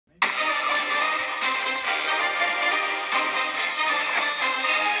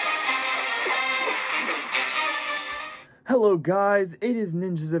Hello guys, it is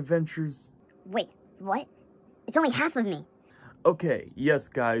Ninja's Adventures. Wait, what? It's only half of me. Okay, yes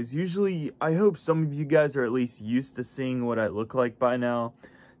guys, usually I hope some of you guys are at least used to seeing what I look like by now.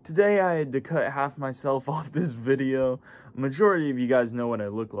 Today I had to cut half myself off this video. Majority of you guys know what I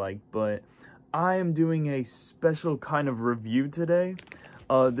look like, but I am doing a special kind of review today.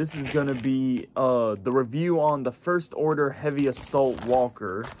 This is gonna be the review on the First Order Heavy Assault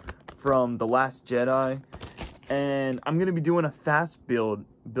Walker from The Last Jedi. And I'm gonna be doing a fast build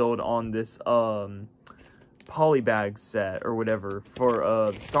on this polybag set or whatever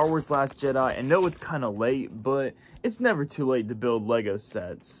for Star Wars Last Jedi. I know it's kind of late, but it's never too late to build Lego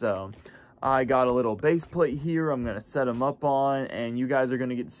sets. So I got a little base plate here I'm gonna set them up on, and you guys are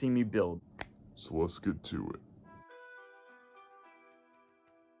gonna get to see me build. So let's get to it.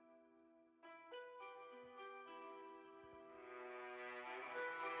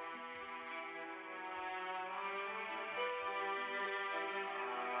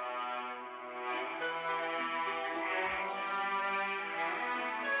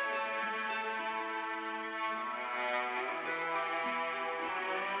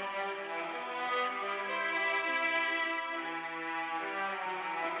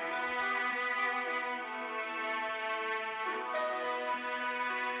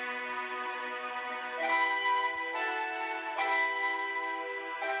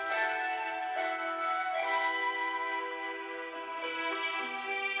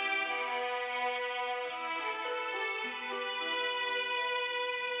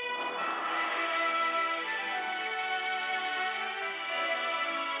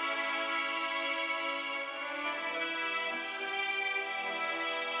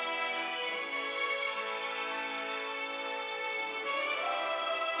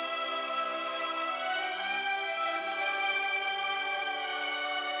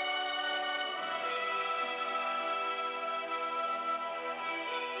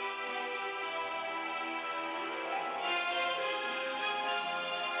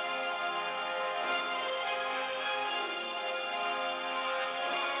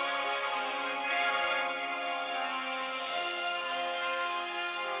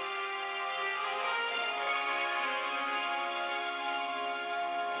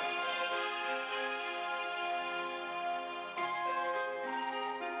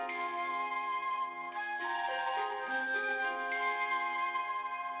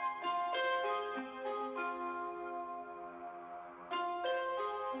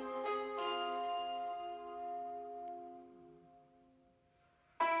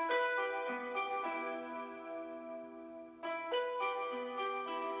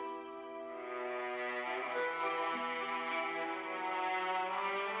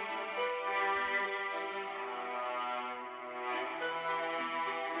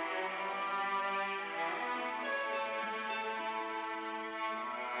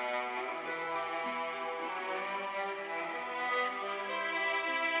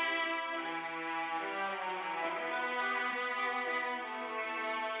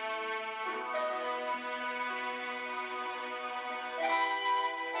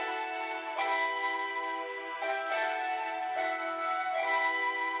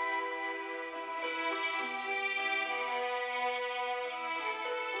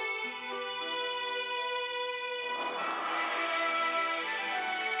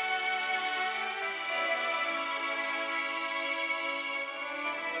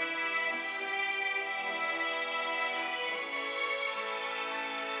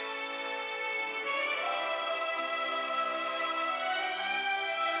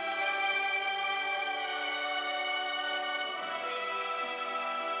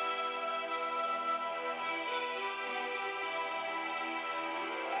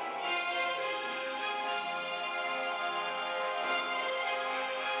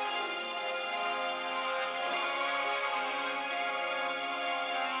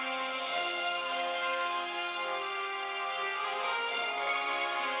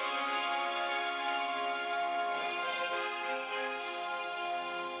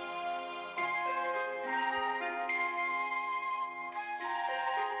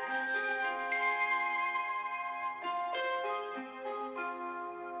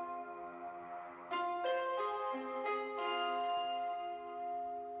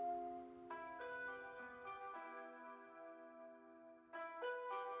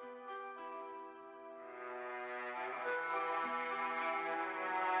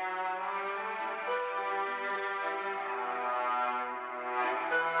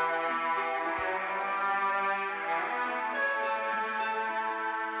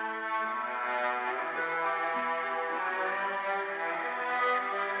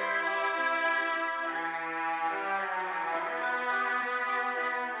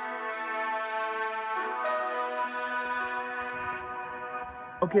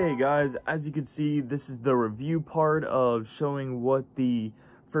 Okay guys, as you can see, this is the review part of showing what the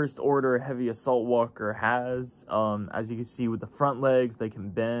First Order Heavy Assault Walker has. As you can see with the front legs, they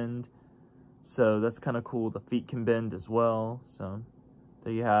can bend. So that's kind of cool. The feet can bend as well. So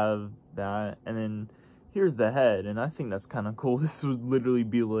there you have that. And then here's the head, and I think that's kind of cool. This would literally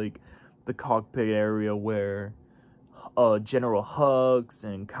be like the cockpit area where General Hux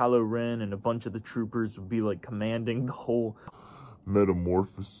and Kylo Ren and a bunch of the troopers would be like commanding the whole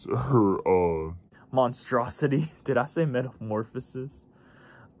Metamorphosis, monstrosity. Did I say metamorphosis?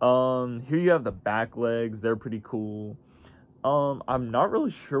 Here you have the back legs. They're pretty cool. I'm not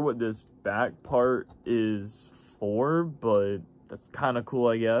really sure what this back part is for, but that's kind of cool,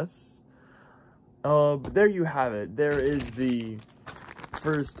 I guess. But there you have it. There is the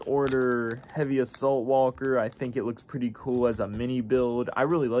First Order Heavy Assault Walker. I think it looks pretty cool as a mini build. I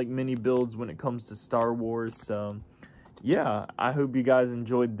really like mini builds when it comes to Star Wars, so yeah, I hope you guys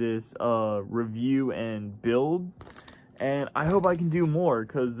enjoyed this review and build, and I hope I can do more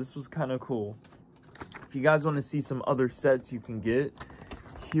because this was kind of cool. If you guys want to see some other sets you can get,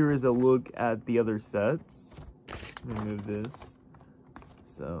 here is a look at the other sets. Let me move this.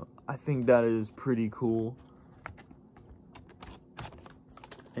 So I think that is pretty cool.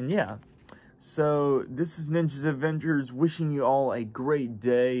 And yeah, so this is Ninja's Adventures wishing you all a great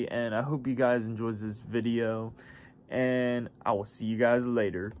day, and I hope you guys enjoyed this video. And I will see you guys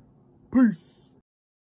later. Peace.